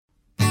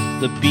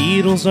The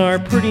Beatles are a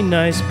pretty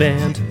nice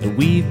band, and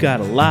we've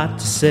got a lot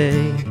to say.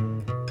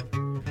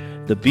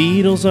 The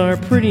Beatles are a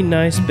pretty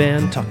nice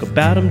band, talk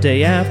about them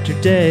day after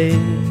day.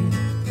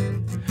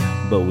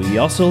 But we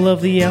also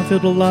love the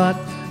outfield a lot,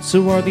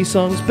 so are these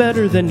songs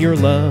better than your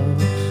love?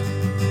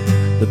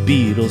 The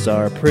Beatles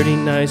are a pretty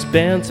nice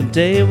band,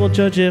 someday we'll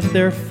judge if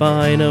they're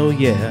fine, oh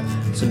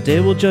yeah, someday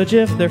we'll judge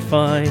if they're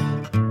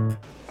fine.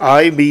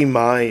 I Me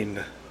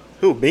Mine.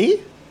 Who,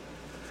 me?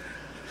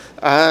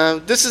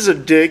 This is a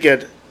dig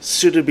at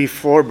soon-to-be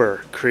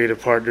former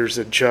creative partners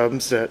and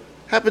chums that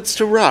happens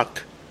to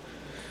rock.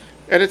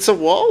 And it's a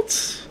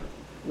waltz.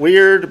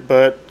 Weird,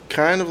 but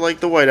kind of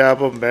like the White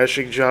Album,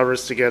 mashing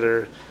genres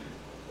together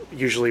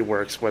usually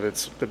works when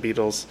it's the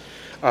Beatles.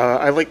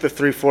 I like the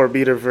 3-4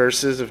 meter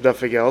verses, if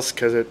nothing else,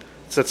 because it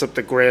sets up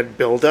the grand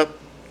build-up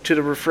to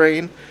the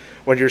refrain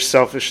when your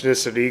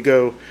selfishness and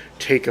ego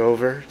take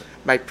over.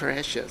 My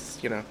precious,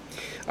 you know.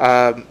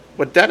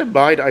 With that in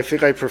mind, I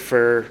think I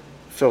prefer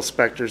Phil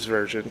Spector's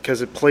version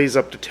because it plays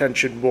up the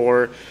tension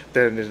more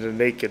than in the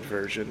naked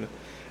version.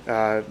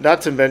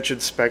 Not to mention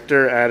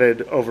Spector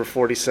added over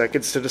 40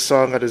 seconds to the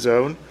song on his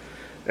own,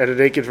 and the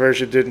naked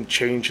version didn't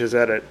change his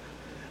edit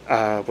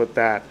with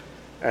that.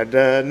 And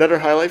another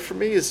highlight for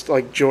me is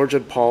like George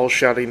and Paul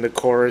shouting the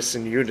chorus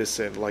in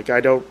unison. Like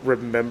I don't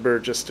remember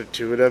just the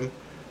two of them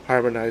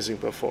harmonizing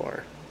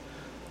before.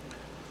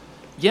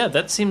 Yeah,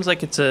 that seems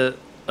like it's a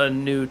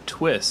new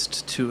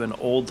twist to an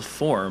old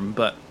form,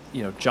 but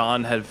you know,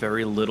 John had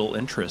very little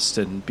interest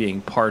in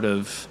being part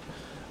of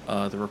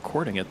the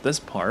recording at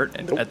this point,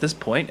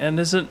 and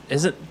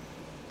isn't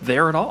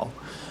there at all.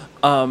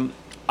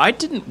 I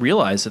didn't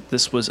realize that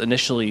this was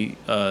initially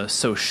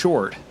so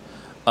short.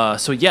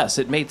 So yes,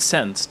 it made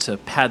sense to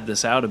pad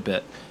this out a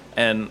bit,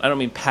 and I don't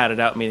mean pad it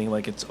out meaning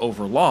like it's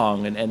over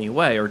long in any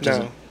way or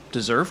doesn't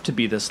deserve to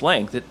be this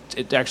length.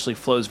 It actually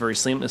flows very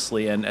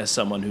seamlessly, and as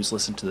someone who's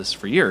listened to this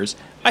for years,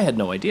 I had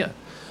no idea.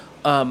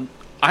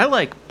 I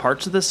like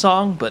parts of the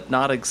song, but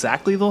not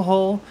exactly the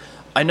whole.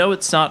 I know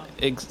it's not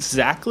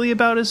exactly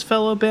about his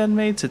fellow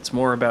bandmates. It's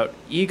more about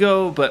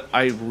ego, but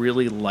I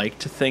really like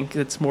to think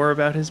it's more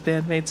about his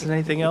bandmates than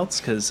anything else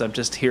because I'm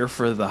just here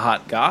for the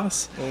hot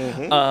goss.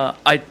 Mm-hmm.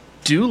 I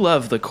do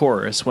love the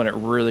chorus when it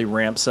really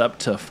ramps up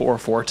to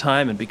 4/4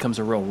 time and becomes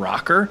a real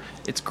rocker.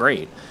 It's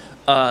great.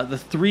 The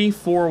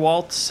 3/4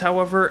 waltz,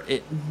 however,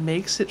 it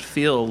makes it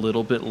feel a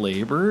little bit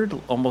labored,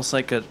 almost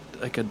like a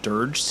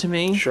dirge to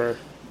me. Sure.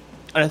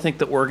 And I think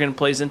the organ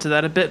plays into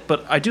that a bit,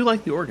 but I do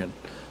like the organ.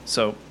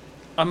 So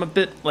I'm a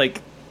bit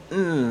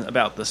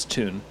about this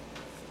tune.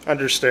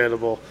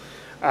 Understandable.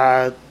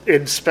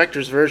 In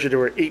Spector's version, there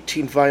were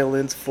 18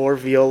 violins, 4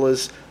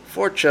 violas,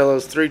 4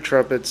 cellos, 3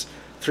 trumpets,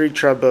 3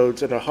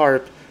 trombones, and a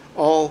harp,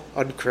 all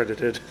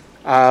uncredited.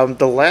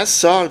 The last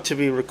song to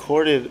be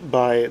recorded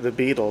by the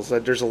Beatles,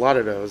 there's a lot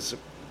of those.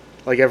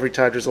 Like every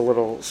time there's a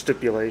little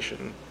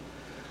stipulation.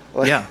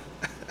 Yeah.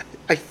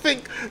 I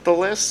think the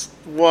last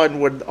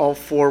one when all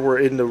 4 were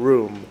in the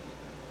room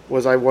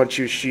was I Want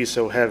You, She's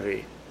So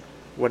Heavy.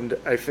 When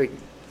I think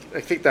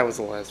that was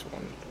the last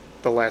one.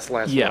 The last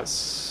one.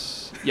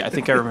 Yes. Yeah, I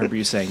think I remember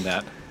you saying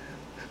that.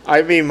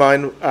 I Me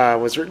Mine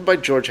was written by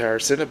George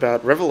Harrison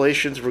about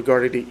revelations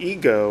regarding the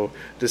ego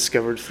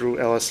discovered through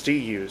LSD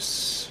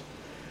use.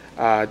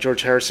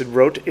 George Harrison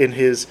wrote in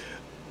his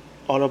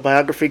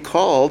autobiography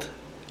called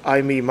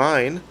I Me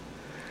Mine,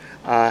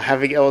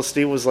 having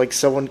LSD was like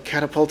someone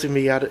catapulting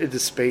me out into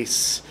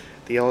space.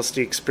 The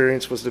LSD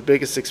experience was the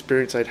biggest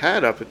experience I'd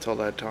had up until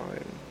that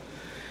time.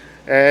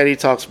 And he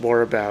talks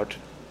more about,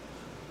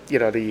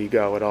 the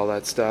ego and all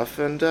that stuff.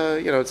 And,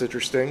 it's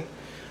interesting.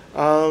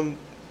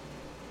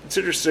 It's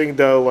interesting,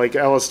 though, like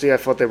LSD, I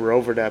thought they were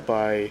over that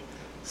by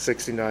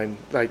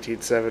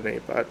 1970.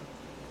 But,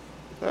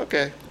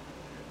 okay.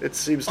 It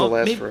seems to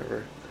last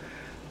forever.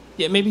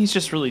 Yeah, maybe he's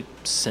just really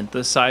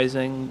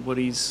synthesizing what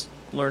he's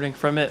learning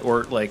from it,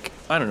 or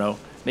I don't know,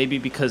 maybe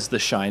because the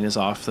shine is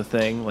off the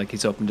thing, like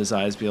he's opened his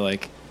eyes, be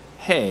like,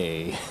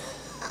 hey.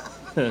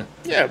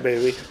 Yeah,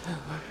 maybe.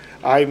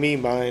 I Me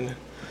Mine.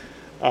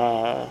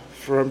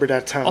 Remember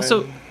that time?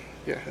 Also,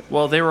 yeah.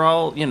 Well, they were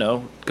all,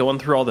 going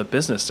through all the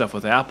business stuff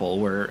with Apple,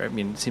 where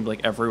it seemed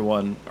like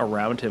everyone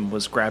around him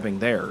was grabbing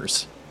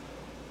theirs.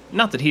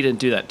 Not that he didn't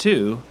do that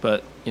too,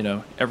 but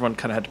everyone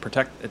kind of had to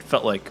protect. It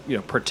felt like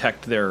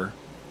protect their,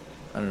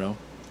 I don't know,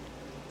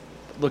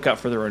 look out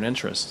for their own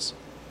interests.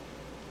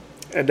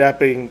 And that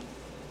being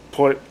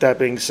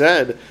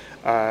said,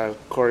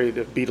 according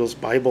to Beatles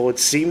Bible, it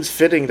seems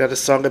fitting that a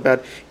song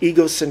about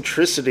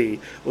egocentricity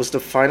was the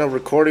final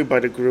recording by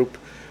the group,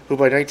 who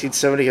by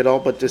 1970 had all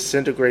but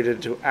disintegrated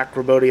into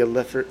acrimony and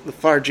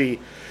lethargy,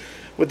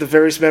 with the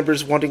various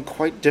members wanting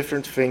quite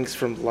different things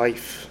from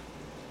life.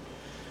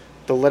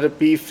 The Let It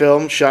Be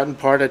film, shot in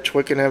part at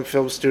Twickenham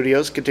Film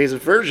Studios, contains a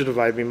version of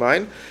I Me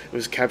Mine. It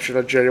was captured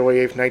on January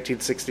 8,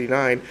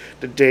 1969,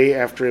 the day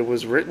after it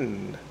was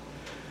written.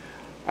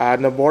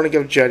 On the morning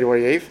of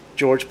January 8th,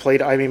 George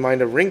played I Me Mine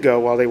to Ringo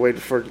while they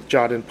waited for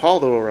John and Paul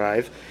to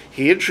arrive.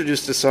 He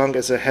introduced the song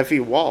as a heavy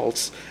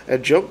waltz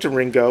and joked to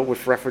Ringo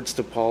with reference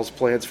to Paul's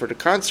plans for the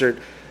concert.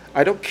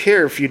 I don't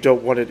care if you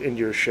don't want it in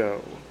your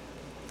show.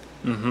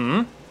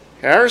 Mm-hmm.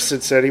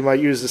 Harrison said he might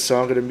use the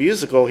song in a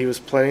musical he was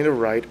planning to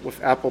write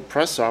with Apple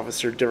press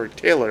officer Derek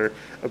Taylor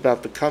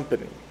about the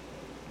company.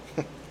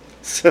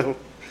 So,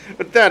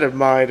 with that in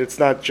mind, it's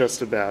not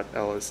just about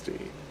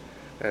LSD.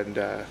 And,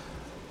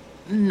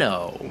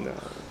 No. no.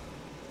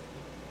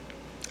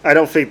 I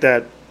don't think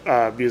that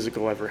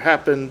musical ever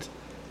happened.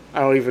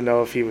 I don't even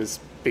know if he was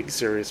being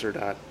serious or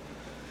not.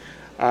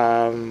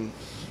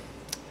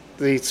 The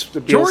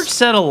Beatles, George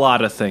said a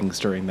lot of things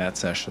during that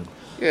session.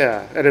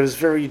 yeah, and it was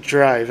very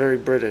dry, very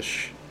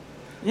British.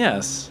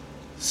 Yes.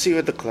 See you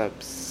at the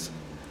clubs.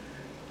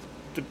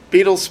 The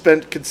Beatles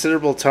spent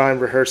considerable time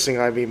rehearsing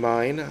I Me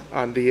Mine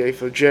on the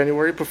 8th of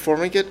January,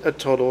 performing it a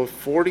total of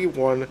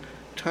 41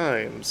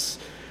 times.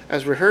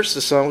 As rehearsed,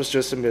 the song was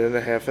just a minute and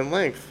a half in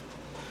length.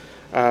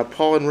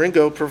 Paul and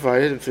Ringo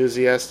provided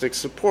enthusiastic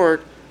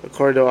support,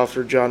 according to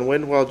author John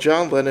Wynne, while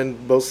John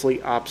Lennon mostly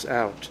opts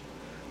out.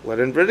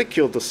 Lennon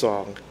ridiculed the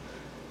song.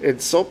 In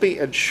Sulpy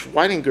and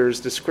Schweininger's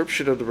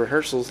description of the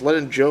rehearsals,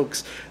 Lennon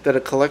jokes that a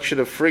collection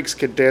of freaks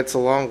can dance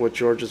along with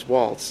George's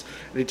waltz,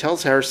 and he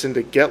tells Harrison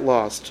to get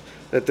lost,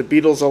 that the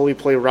Beatles only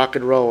play rock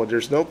and roll, and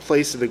there's no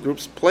place in the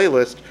group's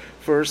playlist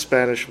for a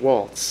Spanish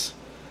waltz.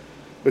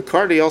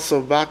 McCartney also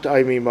mocked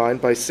I Me Mine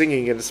by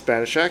singing in a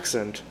Spanish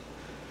accent.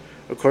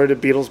 According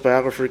to Beatles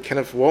biographer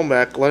Kenneth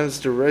Womack, Lennon's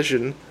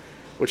derision,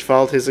 which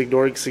followed his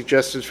ignoring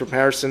suggestions from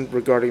Harrison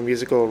regarding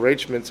musical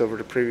arrangements over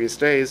the previous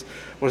days,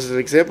 was an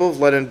example of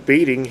Lennon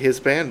baiting his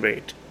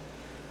bandmate.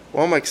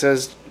 Womack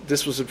says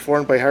this was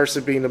informed by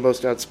Harrison being the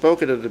most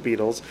outspoken of the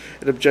Beatles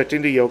and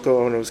objecting to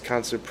Yoko Ono's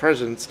constant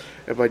presence,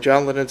 and by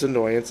John Lennon's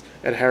annoyance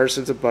at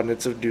Harrison's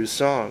abundance of new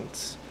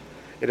songs.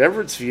 In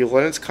Everett's view,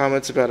 Lennon's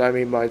comments about I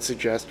Me Mine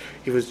suggest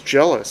he was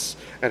jealous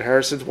at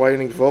Harrison's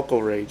widening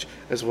vocal range,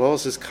 as well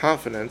as his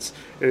confidence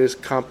in his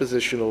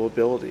compositional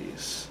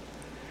abilities.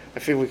 I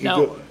think we could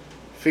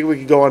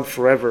go on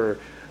forever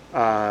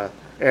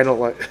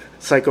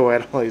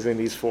psychoanalyzing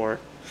these four.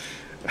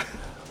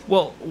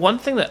 Well, one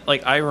thing that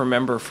I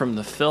remember from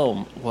the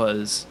film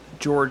was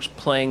George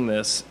playing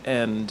this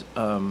and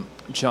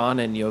John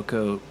and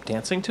Yoko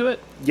dancing to it.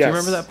 Yes. Do you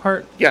remember that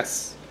part?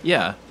 Yes.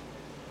 Yeah.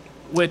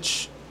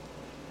 Which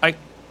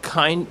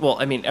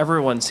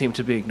everyone seemed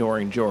to be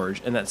ignoring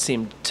George, and that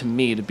seemed to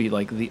me to be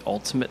the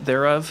ultimate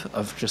thereof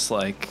of just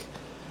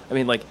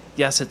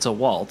yes, it's a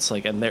waltz,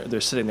 and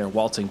they're sitting there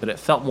waltzing, but it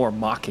felt more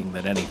mocking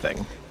than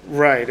anything.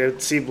 Right.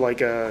 It seemed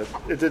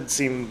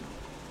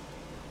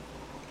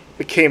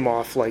it came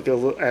off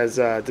as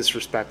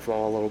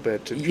disrespectful a little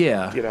bit.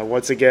 Yeah.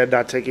 Once again,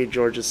 not taking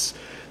George's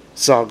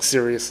song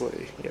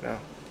seriously,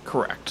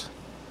 Correct.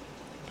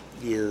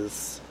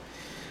 Yes.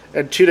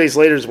 And 2 days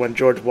later is when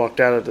George walked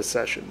out of the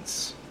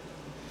sessions.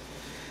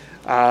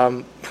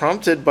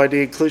 Prompted by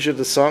the inclusion of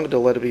the song to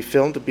Let It Be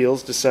Filmed, the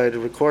Beatles decided to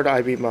record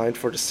I Me Mine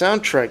for the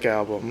soundtrack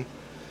album.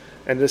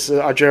 And this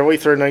on January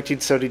 3rd,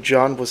 1970,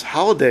 John was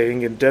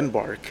holidaying in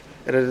Denmark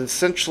and had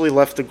essentially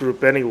left the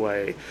group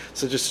anyway,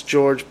 so just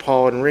George,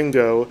 Paul, and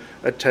Ringo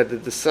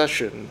attended the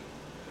session.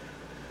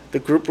 The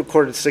group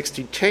recorded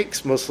 60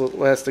 takes, most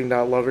lasting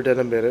not longer than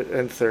a minute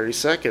and 30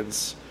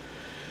 seconds.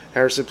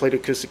 Harrison played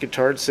acoustic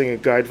guitar and sang a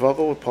guide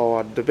vocal with Paul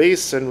on the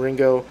bass and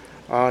Ringo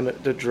on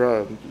the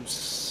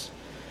drums.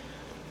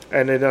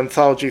 And in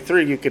Anthology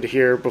 3, you could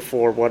hear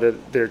before one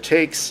of their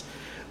takes,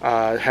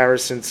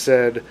 Harrison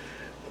said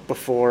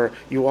before,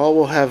 "You all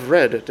will have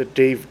read that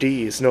Dave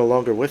D is no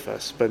longer with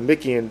us, but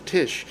Mickey and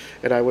Tish,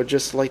 and I would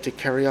just like to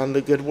carry on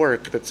the good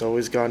work that's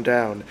always gone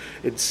down.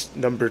 It's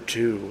number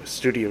 2,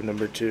 studio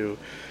number 2.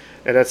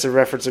 And that's a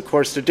reference, of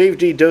course, to Dave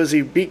D,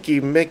 Dozy, Beaky,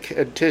 Mick,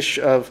 and Tish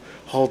of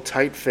Hold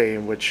Tight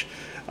fame, which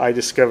I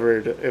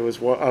discovered it was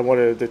on one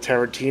of the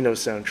Tarantino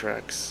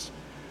soundtracks.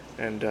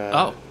 And,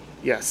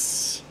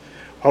 yes.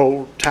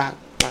 Hold tight,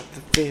 got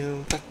the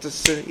feel that the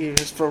city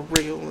is for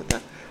real.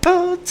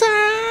 Hold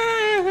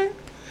tight.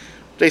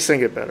 They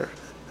sing it better.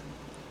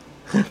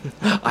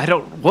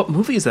 What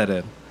movie is that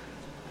in?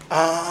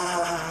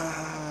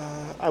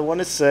 I want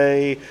to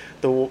say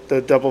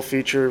the double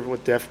feature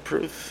with Death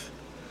Proof.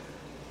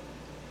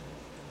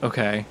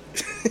 Okay.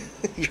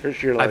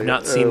 You're I've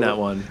not seen that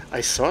one.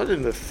 I saw it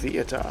in the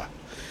theater.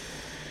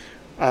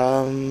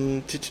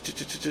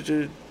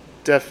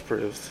 Death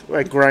Proof.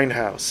 Like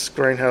Grindhouse.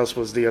 Grindhouse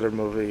was the other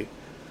movie.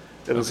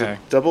 It was a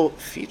double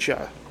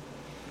feature.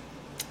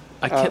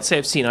 I can't say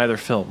I've seen either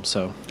film,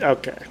 so.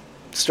 Okay.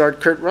 Starred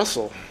Kurt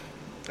Russell.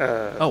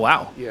 Oh,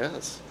 wow.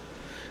 Yes.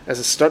 As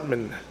a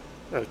stuntman.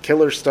 A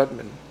killer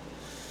stuntman.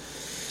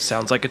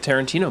 Sounds like a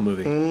Tarantino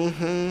movie.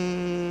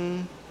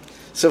 Mm-hmm.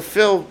 So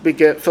Phil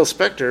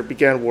Spector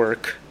began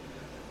work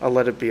on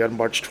Let It Be on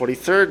March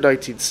 23rd,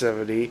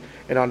 1970,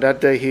 and on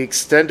that day he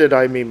extended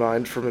I Me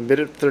Mine from a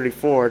minute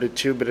 34 to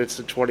 2 minutes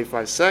and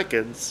 25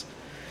 seconds.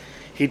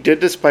 He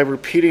did this by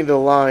repeating the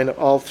line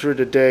all through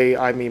the day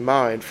I Me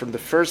Mine from the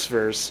first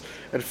verse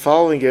and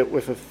following it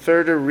with a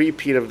further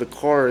repeat of the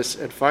chorus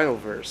and final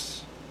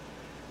verse,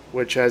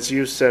 which, as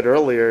you said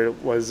earlier,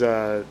 was,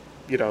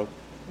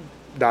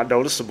 not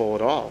noticeable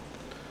at all.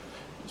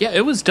 Yeah,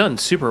 it was done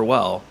super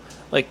well.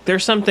 like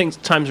there's some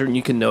times when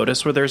you can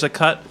notice where there's a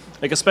cut,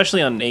 like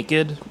especially on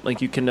Naked,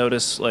 like you can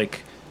notice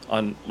like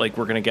on like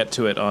we're gonna get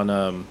to it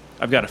on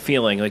I've Got a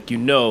Feeling, like you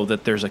know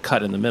that there's a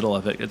cut in the middle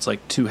of it. It's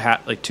like two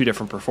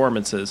different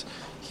performances.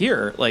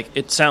 Here, like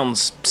it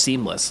sounds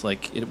seamless,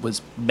 like it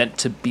was meant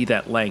to be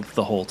that length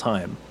the whole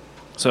time.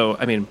 So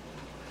I mean,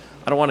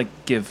 I don't want to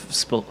give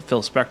Phil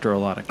Spector a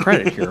lot of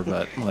credit here,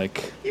 but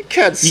like you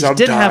can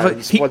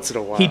sometimes once in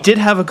a while. He did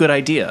have a good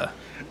idea.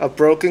 A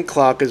broken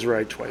clock is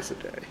right twice a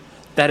day.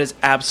 That is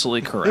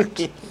absolutely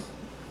correct.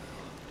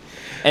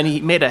 And he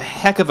made a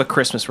heck of a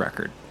Christmas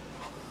record.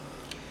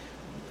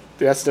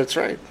 Yes, that's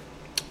right.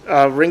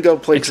 Ringo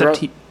played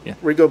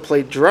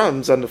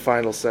drums on the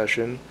final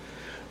session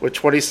with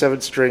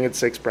 27 string and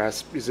 6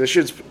 brass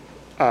musicians,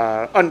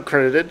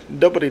 uncredited.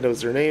 Nobody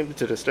knows their name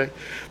to this day,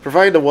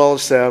 providing a wall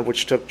of sound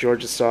which took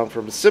George's song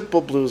from a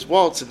simple blues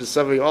waltz into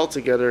something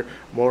altogether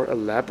more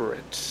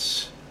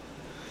elaborate.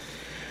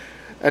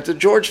 At the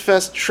George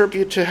Fest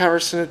tribute to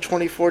Harrison in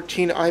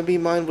 2014, I Me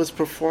Mine was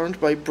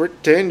performed by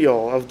Britt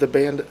Daniel of the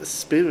band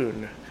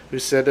Spoon, who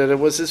said that it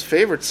was his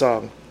favorite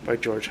song by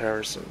George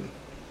Harrison.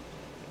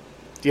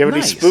 Do you have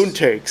any Spoon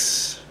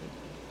takes?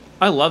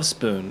 I love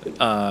Spoon.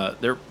 I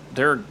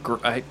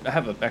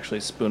have actually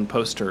a Spoon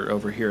poster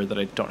over here that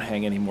I don't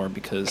hang anymore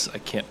because I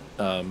can't.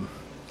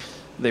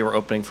 They were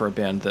opening for a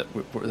band that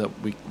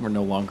we were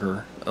no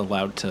longer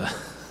allowed to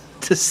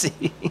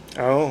see.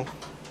 Oh,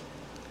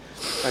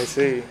 I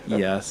see.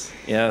 Yes.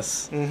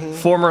 Mm-hmm.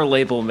 Former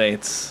label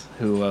mates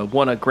who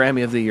won a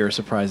Grammy of the Year,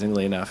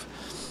 surprisingly enough.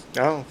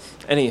 Oh.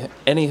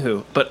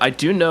 Anywho, but I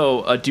do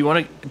know. Do you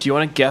want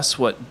to guess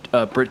what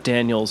Britt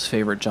Daniels'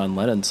 favorite John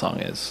Lennon song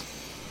is?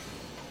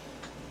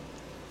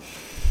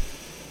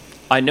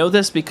 I know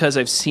this because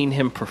I've seen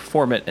him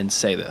perform it and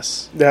say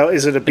this. Now,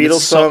 is it a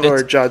Beatles song or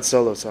a John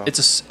Solo song?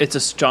 It's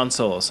a John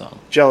Solo song.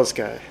 Jealous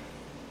Guy.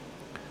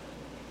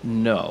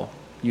 No,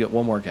 you get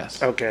one more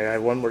guess. Okay, I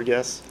have one more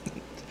guess.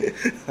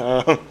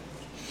 I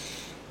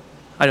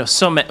know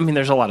so many. I mean,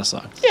 there's a lot of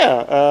songs.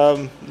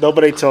 Yeah.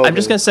 Nobody told me. I'm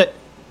just gonna say.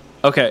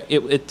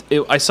 Okay,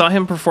 I saw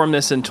him perform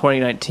this in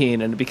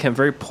 2019, and it became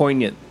very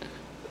poignant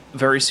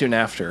very soon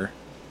after.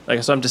 Like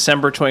I saw him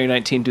December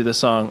 2019 do the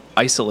song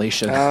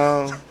 "Isolation,"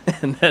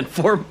 and then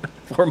four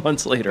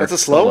months later, that's a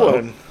slow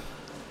one.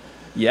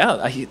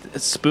 Yeah,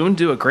 Spoon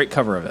do a great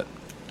cover of it.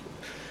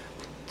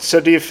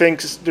 So, do you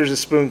think there's a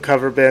Spoon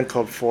cover band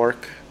called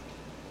Fork?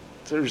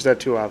 Or is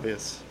that too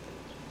obvious?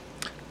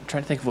 I'm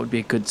trying to think of what would be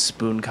a good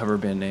Spoon cover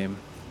band name.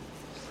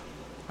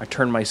 I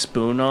Turn My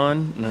Spoon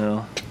On?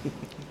 No.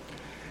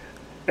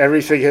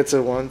 Everything Hits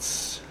at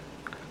Once.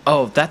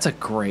 Oh, that's a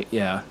great,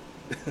 yeah.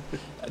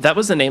 That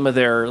was the name of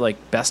their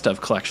like best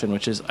of collection,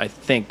 which is I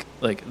think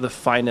like the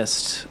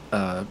finest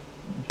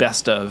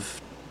best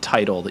of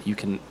title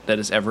that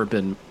has ever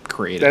been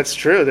created. That's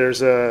true.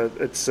 It's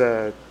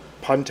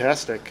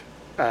puntastic.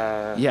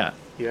 Yeah.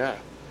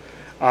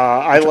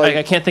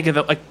 I can't think of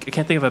I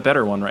can't think of a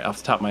better one right off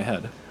the top of my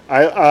head.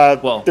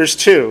 There's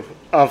two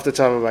off the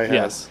top of my head.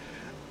 Yes.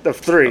 The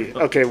three.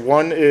 Okay,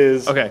 one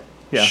is okay.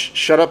 Yeah.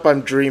 Shut Up,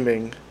 I'm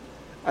Dreaming.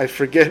 I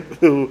forget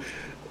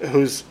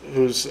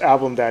whose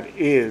album that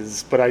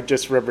is, but I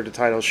just remember the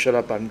title. Shut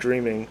Up, I'm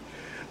Dreaming.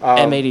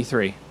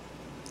 M83.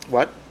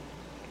 What?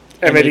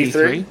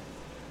 M83.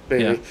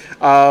 Baby.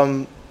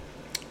 Yeah.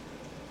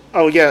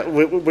 Oh yeah,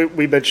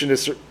 we mentioned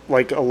this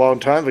like a long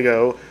time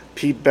ago.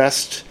 Pete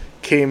Best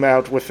came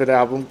out with an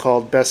album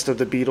called Best of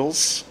the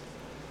Beatles.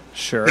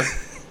 Sure.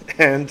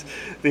 And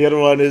the other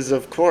one is,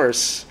 of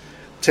course,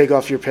 Take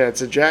Off Your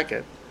Pants and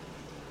Jacket.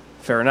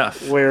 Fair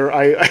enough. Where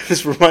I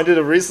was reminded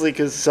of recently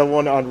because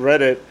someone on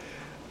Reddit,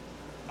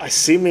 I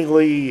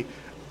seemingly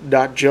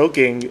not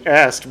joking,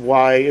 asked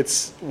why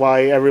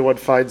everyone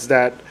finds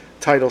that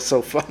title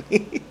so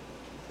funny.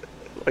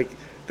 Like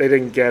they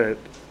didn't get it,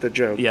 the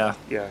joke. Yeah.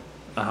 Yeah.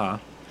 Uh-huh.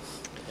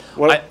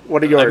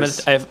 What are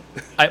yours?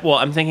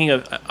 I'm thinking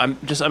of. I'm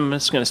just going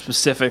to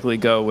specifically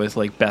go with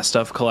like best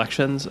of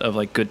collections of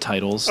like good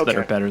titles that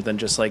are better than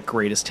just like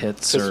greatest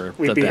hits or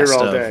the best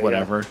of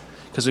whatever.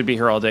 Because we'd be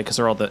here all day because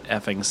they're all the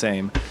effing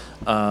same.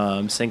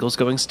 Singles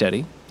Going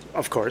Steady,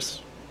 of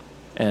course,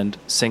 and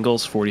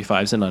singles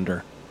 45s and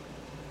under.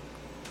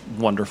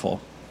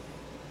 Wonderful.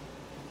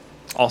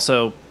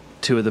 Also,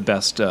 two of the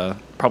best,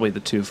 probably the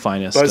two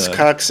finest.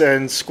 Buzzcocks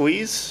and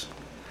Squeeze.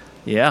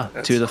 Yeah,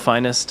 two of the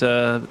finest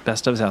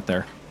best ofs out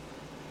there.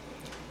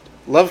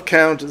 Love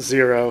Count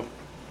 0.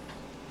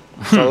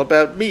 It's all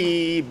about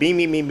me.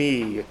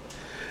 Me.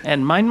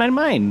 And mine.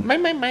 Mine.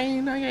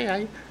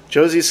 Aye.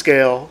 Josie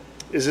Scale.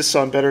 Is this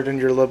song better than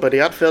Your Little Buddy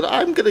Outfield?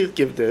 I'm going to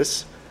give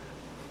this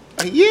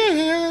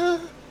yeah.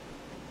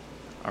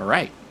 All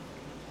right.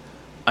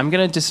 I'm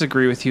going to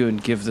disagree with you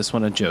and give this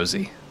one a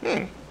Josie.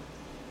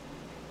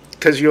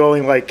 Because you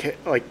only like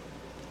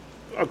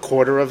a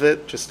quarter of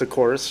it, just the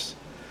chorus?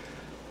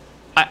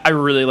 I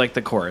really like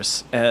the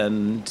chorus,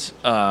 and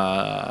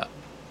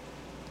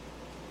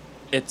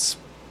it's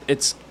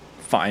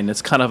fine.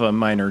 It's kind of a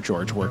minor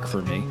George work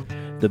for me.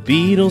 The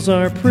Beatles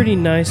are a pretty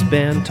nice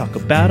band, talk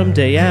about them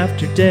day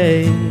after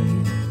day.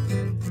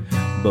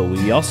 But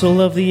we also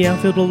love the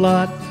outfield a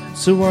lot,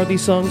 so are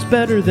these songs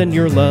better than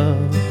your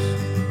love?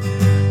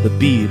 The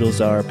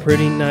Beatles are a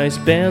pretty nice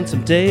band,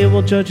 someday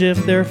we'll judge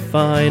if they're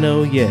fine,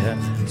 oh yeah,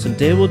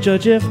 someday we'll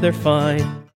judge if they're fine.